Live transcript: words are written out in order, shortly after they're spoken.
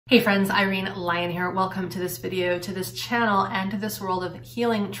Hey friends, Irene Lyon here. Welcome to this video, to this channel, and to this world of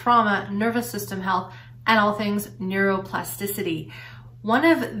healing, trauma, nervous system health, and all things neuroplasticity. One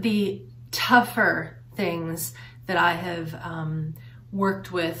of the tougher things that I have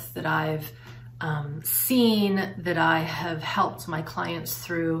worked with, that I've seen, that I have helped my clients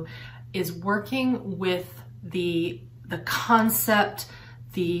through is working with the concept,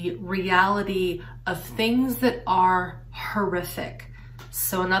 the reality of things that are horrific.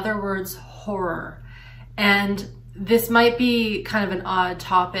 So in other words, horror. And this might be kind of an odd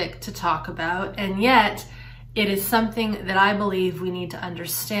topic to talk about, and yet it is something that I believe we need to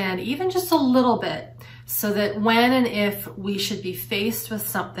understand even just a little bit, so that when and if we should be faced with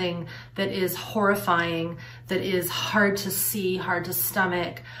something that is horrifying, that is hard to see, hard to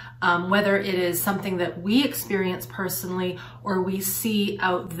stomach, whether it is something that we experience personally or we see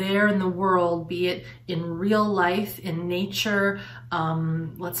out there in the world, be it in real life, in nature,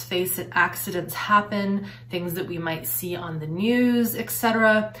 let's face it, accidents happen, things that we might see on the news,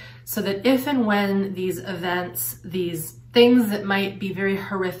 etc. So that if and when these events, these things that might be very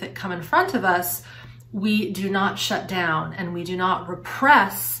horrific come in front of us, we do not shut down and we do not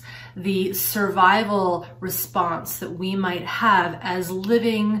repress the survival response that we might have as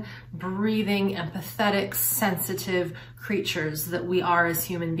living, breathing, empathetic, sensitive creatures that we are as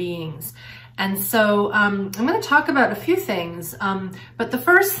human beings. And so I'm going to talk about a few things, but the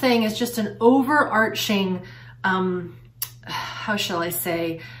first thing is just an overarching, how shall I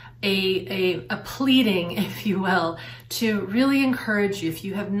say, a pleading, if you will, to really encourage you, if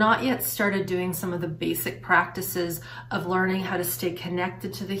you have not yet started doing some of the basic practices of learning how to stay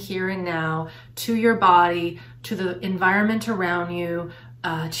connected to the here and now, to your body, to the environment around you,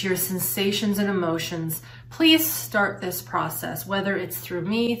 to your sensations and emotions, please start this process, whether it's through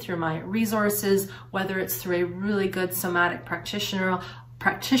me, through my resources, whether it's through a really good somatic practitioner.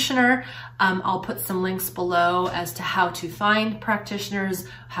 I'll put some links below as to how to find practitioners,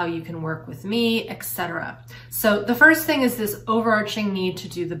 how you can work with me, etc. So the first thing is this overarching need to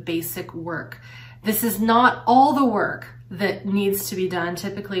do the basic work. This is not all the work that needs to be done.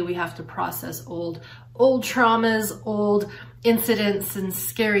 Typically we have to process old traumas, old incidents and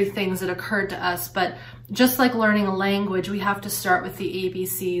scary things that occurred to us. But just like learning a language, we have to start with the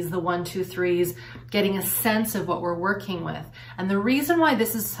ABCs, the 1, 2, 3s, getting a sense of what we're working with. And the reason why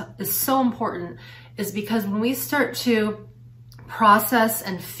this is so important is because when we start to process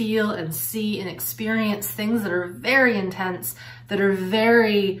and feel and see and experience things that are very intense, that are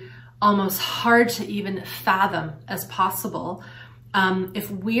very almost hard to even fathom as possible,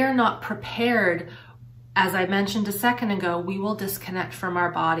 if we are not prepared, as I mentioned a second ago, we will disconnect from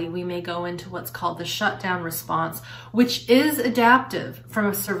our body. We may go into what's called the shutdown response, which is adaptive from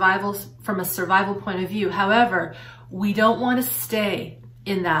a survival point of view. However, we don't want to stay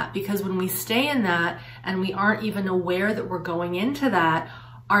in that, because when we stay in that and we aren't even aware that we're going into that,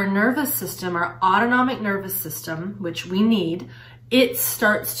 our nervous system, our autonomic nervous system, which we need, it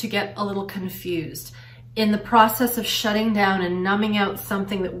starts to get a little confused. In the process of shutting down and numbing out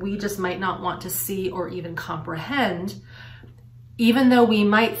something that we just might not want to see or even comprehend, even though we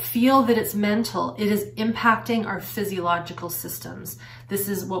might feel that it's mental, it is impacting our physiological systems. This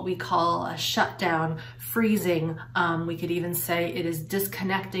is what we call a shutdown, freezing. We could even say it is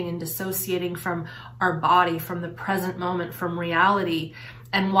disconnecting and dissociating from our body, from the present moment, from reality.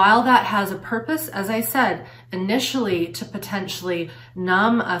 And while that has a purpose, as I said, initially to potentially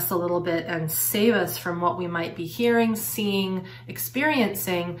numb us a little bit and save us from what we might be hearing, seeing,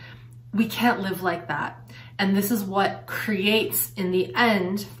 experiencing, we can't live like that. And this is what creates, in the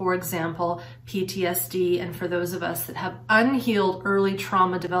end, for example, PTSD. And for those of us that have unhealed early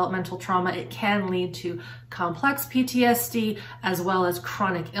trauma, developmental trauma, it can lead to complex PTSD as well as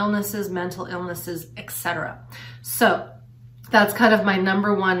chronic illnesses, mental illnesses, etc. So that's kind of my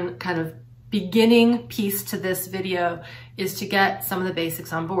number one kind of beginning piece to this video, is to get some of the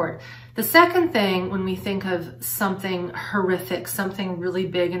basics on board. The second thing, when we think of something horrific, something really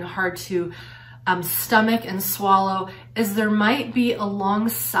big and hard to stomach and swallow, is there might be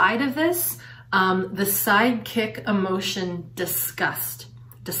alongside of this, the sidekick emotion, disgust.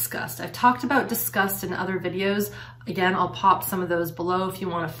 Disgust. I've talked about disgust in other videos. Again, I'll pop some of those below if you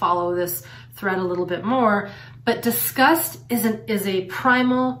want to follow this thread a little bit more. But disgust is a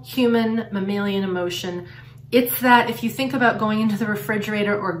primal human mammalian emotion. It's that if you think about going into the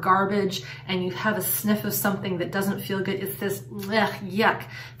refrigerator or garbage and you have a sniff of something that doesn't feel good, it's this yuck.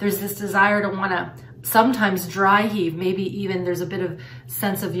 There's this desire to want to sometimes dry heave, maybe even there's a bit of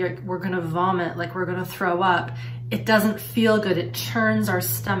sense of we're going to vomit, like we're going to throw up. It doesn't feel good. It churns our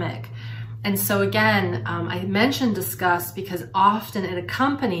stomach. And so again, I mentioned disgust because often it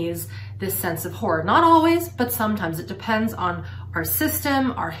accompanies this sense of horror. Not always, but sometimes. It depends on our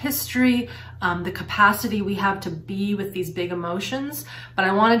system, our history, the capacity we have to be with these big emotions. But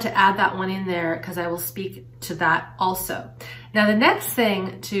I wanted to add that one in there because I will speak to that also. Now, the next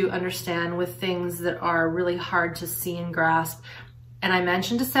thing to understand with things that are really hard to see and grasp, and I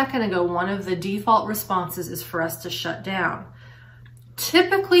mentioned a second ago, one of the default responses is for us to shut down.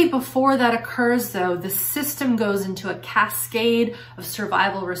 Typically before that occurs though, the system goes into a cascade of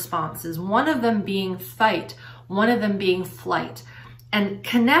survival responses, one of them being fight, one of them being flight. And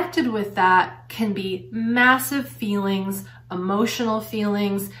connected with that can be massive feelings, emotional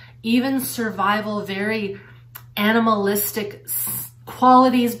feelings, even survival, very animalistic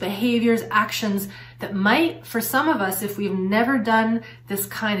qualities, behaviors, actions that might, for some of us, if we've never done this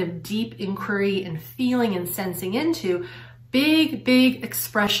kind of deep inquiry and feeling and sensing into, big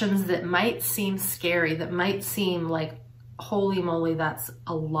expressions that might seem scary, that might seem like, holy moly, that's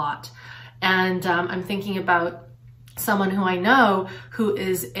a lot. And I'm thinking about someone who I know who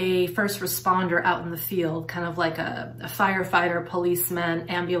is a first responder out in the field, kind of like a firefighter, policeman,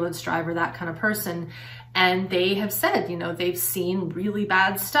 ambulance driver, that kind of person. And they have said, you know, they've seen really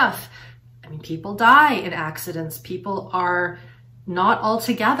bad stuff. I mean, people die in accidents. People are not all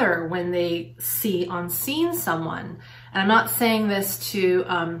together when they see on scene someone. And I'm not saying this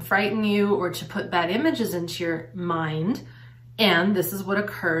to frighten you or to put bad images into your mind. And this is what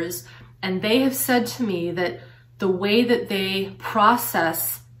occurs. And they have said to me that the way that they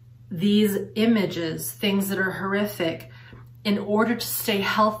process these images, things that are horrific, in order to stay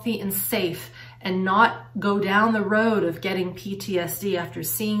healthy and safe and not go down the road of getting PTSD after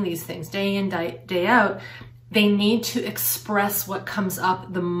seeing these things day in, day out, they need to express what comes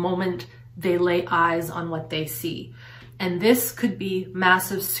up the moment they lay eyes on what they see. And this could be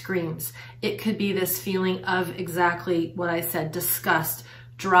massive screams. It could be this feeling of exactly what I said, disgust,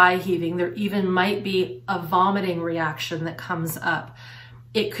 dry heaving. There even might be a vomiting reaction that comes up.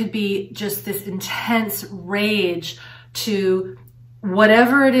 It could be just this intense rage to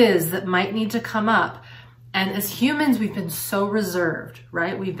whatever it is that might need to come up. And as humans, we've been so reserved,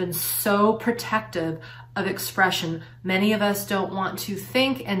 right? We've been so protective of expression. Many of us don't want to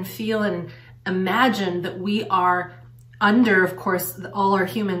think and feel and imagine that we are under, of course, all our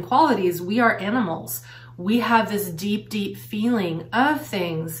human qualities. We are animals. We have this deep feeling of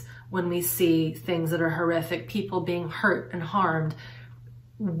things when we see things that are horrific, people being hurt and harmed.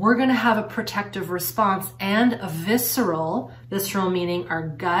 We're going to have a protective response and a visceral meaning our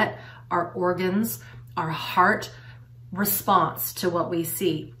gut, our organs, our heart response to what we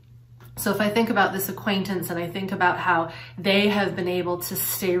see. So if I think about this acquaintance and I think about how they have been able to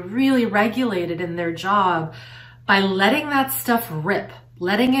stay really regulated in their job by letting that stuff rip,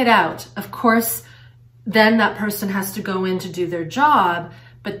 letting it out, of course, then that person has to go in to do their job.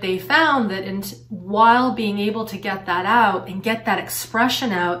 But they found that while being able to get that out and get that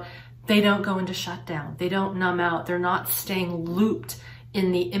expression out, they don't go into shutdown. They don't numb out. They're not staying looped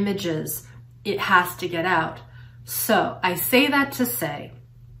in the images. It has to get out. So I say that to say,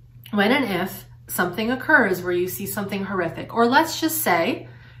 when and if something occurs where you see something horrific, or let's just say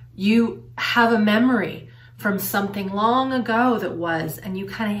you have a memory from something long ago that was, and you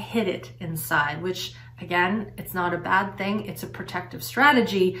kind of hid it inside, which again, it's not a bad thing. It's a protective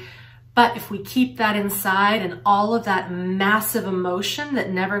strategy. But if we keep that inside and all of that massive emotion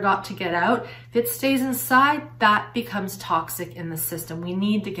that never got to get out, if it stays inside, that becomes toxic in the system. We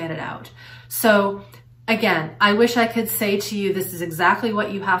need to get it out. So again, I wish I could say to you, this is exactly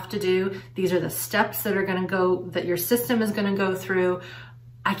what you have to do. These are the steps that are going to go, that your system is going to go through.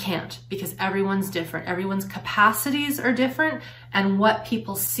 I can't, because everyone's different. Everyone's capacities are different, and what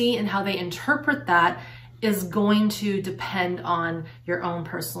people see and how they interpret that is going to depend on your own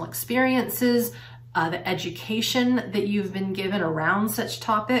personal experiences, the education that you've been given around such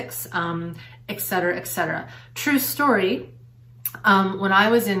topics, et cetera, et cetera. True story, when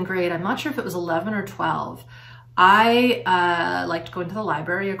I was in grade, I'm not sure if it was 11 or 12, I liked going to the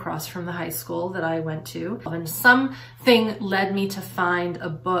library across from the high school that I went to, and something led me to find a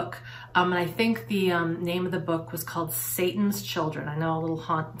book, and I think the name of the book was called Satan's Children. I know, a little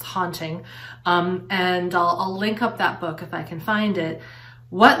haunting, and I'll link up that book if I can find it.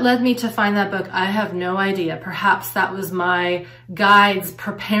 What led me to find that book? I have no idea. Perhaps that was my guides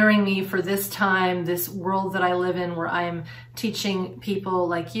preparing me for this time, this world that I live in, where I'm teaching people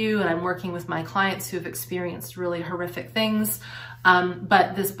like you, and I'm working with my clients who have experienced really horrific things.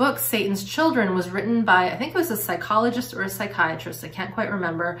 But this book, Satan's Children, was written by, I think it was a psychologist or a psychiatrist, I can't quite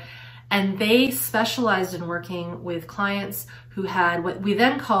remember. And they specialized in working with clients who had what we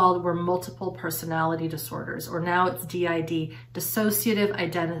then called were multiple personality disorders, or now it's DID, dissociative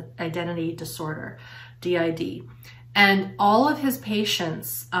identity disorder, DID. And all of his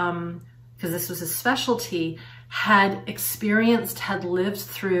patients, because this was his specialty, had lived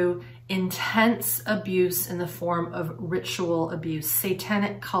through intense abuse in the form of ritual abuse,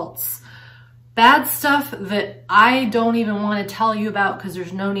 satanic cults, bad stuff that I don't even want to tell you about because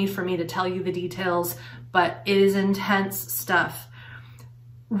there's no need for me to tell you the details, but it is intense stuff.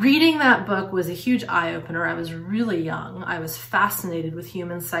 Reading that book was a huge eye-opener. I was really young. I was fascinated with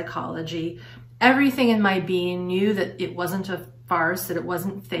human psychology. Everything in my being knew that it wasn't a farce, that it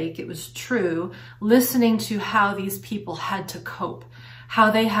wasn't fake, it was true. Listening to how these people had to cope,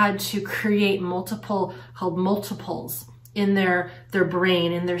 how they had to create multiples in their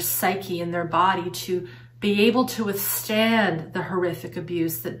brain, in their psyche, in their body to be able to withstand the horrific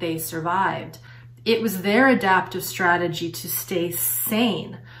abuse that they survived. It was their adaptive strategy to stay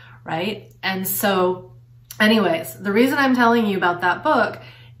sane, right? And so anyways, the reason I'm telling you about that book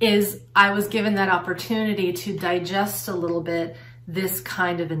is I was given that opportunity to digest a little bit this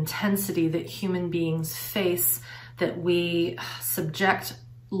kind of intensity that human beings face, that we subject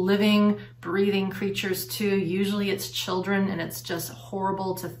living, breathing creatures to. Usually it's children, and it's just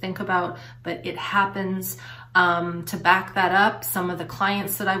horrible to think about, but it happens. To back that up, some of the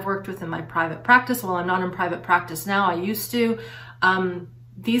clients that I've worked with in my private practice, well, I'm not in private practice now, I used to,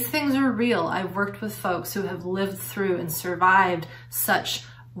 these things are real. I've worked with folks who have lived through and survived such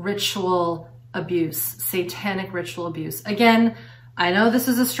ritual abuse, satanic ritual abuse. Again, I know this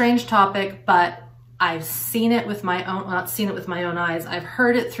is a strange topic, but I've seen it with my own, not seen it with my own eyes. I've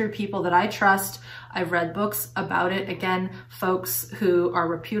heard it through people that I trust. I've read books about it. Again, folks who are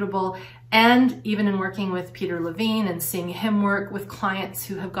reputable. And even in working with Peter Levine and seeing him work with clients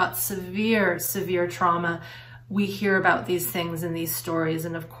who have got severe, severe trauma, we hear about these things in these stories.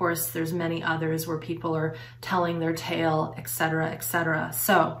 And of course, there's many others where people are telling their tale, etc., etc.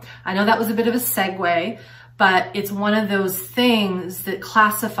 So I know that was a bit of a segue, but it's one of those things that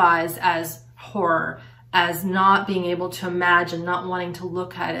classifies as horror, as not being able to imagine, not wanting to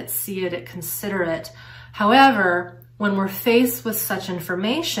look at it, see it, consider it. However, when we're faced with such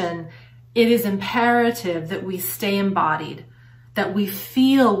information, it is imperative that we stay embodied, that we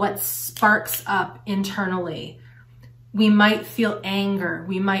feel what sparks up internally. We might feel anger,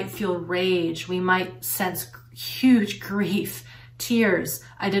 we might feel rage, we might sense huge grief, tears.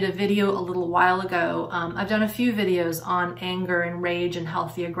 I did a video a little while ago. I've done a few videos on anger and rage and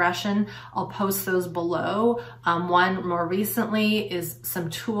healthy aggression. I'll post those below. One more recently is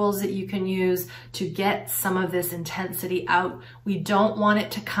some tools that you can use to get some of this intensity out. We don't want it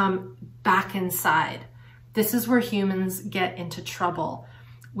to come back inside. This is where humans get into trouble.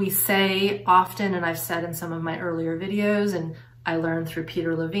 We say often, and I've said in some of my earlier videos, and I learned through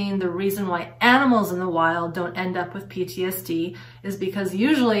Peter Levine, the reason why animals in the wild don't end up with PTSD is because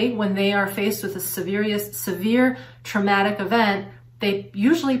usually when they are faced with a severe traumatic event, they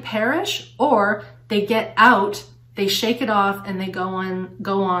usually perish, or they get out, they shake it off, and they go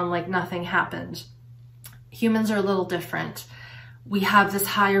on like nothing happened. Humans are a little different. We have this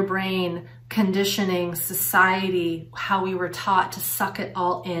higher brain, conditioning, society, how we were taught to suck it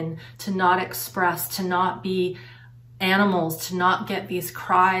all in, to not express, to not be animals, to not get these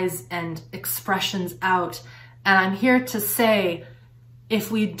cries and expressions out. And I'm here to say,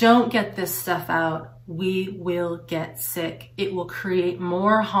 if we don't get this stuff out, we will get sick. It will create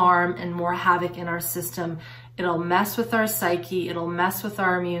more harm and more havoc in our system. It'll mess with our psyche. It'll mess with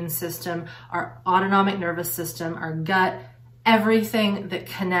our immune system, our autonomic nervous system, our gut, everything that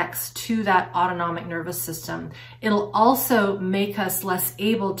connects to that autonomic nervous system. It'll also make us less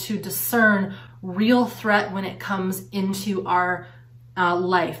able to discern real threat when it comes into our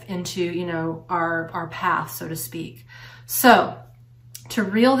life, into, you know, our path, so to speak. So to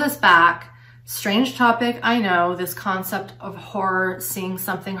reel this back, strange topic, I know, this concept of horror, seeing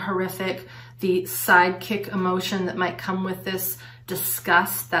something horrific, the sidekick emotion that might come with this,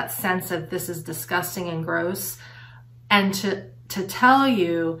 disgust, that sense of this is disgusting and gross. And to tell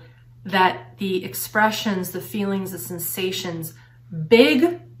you that the expressions, the feelings, the sensations,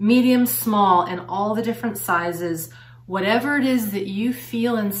 big, medium, small, and all the different sizes, whatever it is that you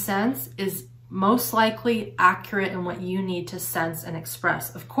feel and sense is most likely accurate in what you need to sense and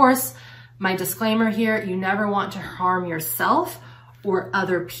express. Of course, my disclaimer here, you never want to harm yourself or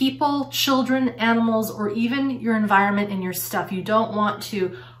other people, children, animals, or even your environment and your stuff. You don't want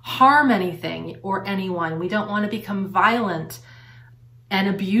to harm anything or anyone. We don't want to become violent and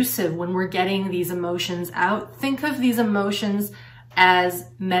abusive when we're getting these emotions out. Think of these emotions as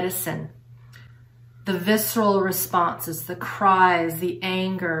medicine. The visceral responses, the cries, the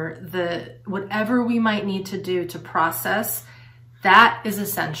anger, the whatever we might need to do to process, that is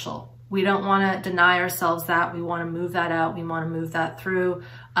essential. We don't want to deny ourselves that. We want to move that out. We want to move that through.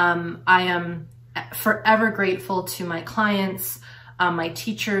 I am forever grateful to my clients, my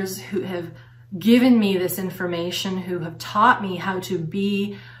teachers who have given me this information, who have taught me how to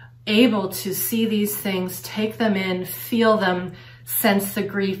be able to see these things, take them in, feel them, sense the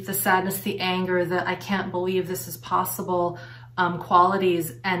grief, the sadness, the anger, the I can't believe this is possible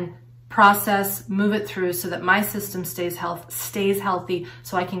qualities, and process, move it through so that my system stays healthy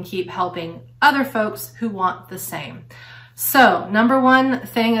so I can keep helping other folks who want the same. So number one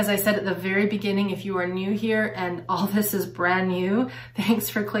thing, as I said at the very beginning, if you are new here and all this is brand new, thanks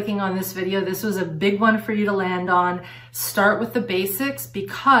for clicking on this video. This was a big one for you to land on. Start with the basics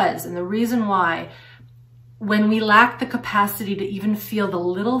because, and the reason why, when we lack the capacity to even feel the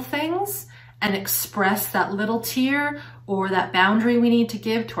little things and express that little tear or that boundary we need to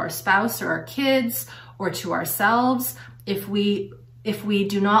give to our spouse or our kids or to ourselves, if we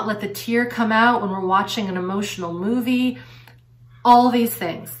do not let the tear come out when we're watching an emotional movie, all these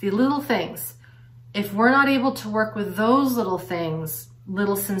things, the little things, if we're not able to work with those little things,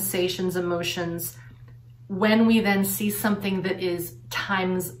 little sensations, emotions, when we then see something that is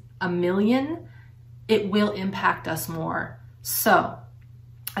times a million, it will impact us more. So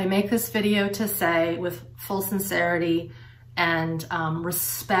I make this video to say with full sincerity and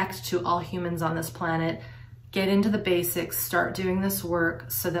respect to all humans on this planet, get into the basics, start doing this work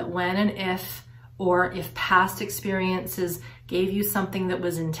so that when and if, or if past experiences gave you something that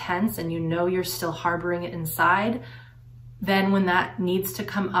was intense and you know you're still harboring it inside, then when that needs to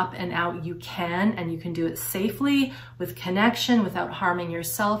come up and out, you can, and you can do it safely with connection without harming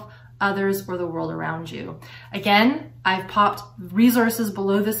yourself, others, or the world around you. Again, I've popped resources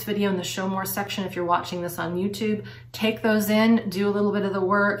below this video in the show more section if you're watching this on YouTube. Take those in, do a little bit of the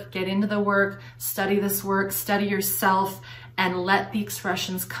work, get into the work, study this work, study yourself, and let the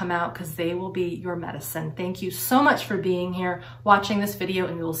expressions come out because they will be your medicine. Thank you so much for being here, watching this video,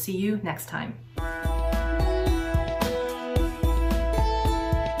 and we will see you next time.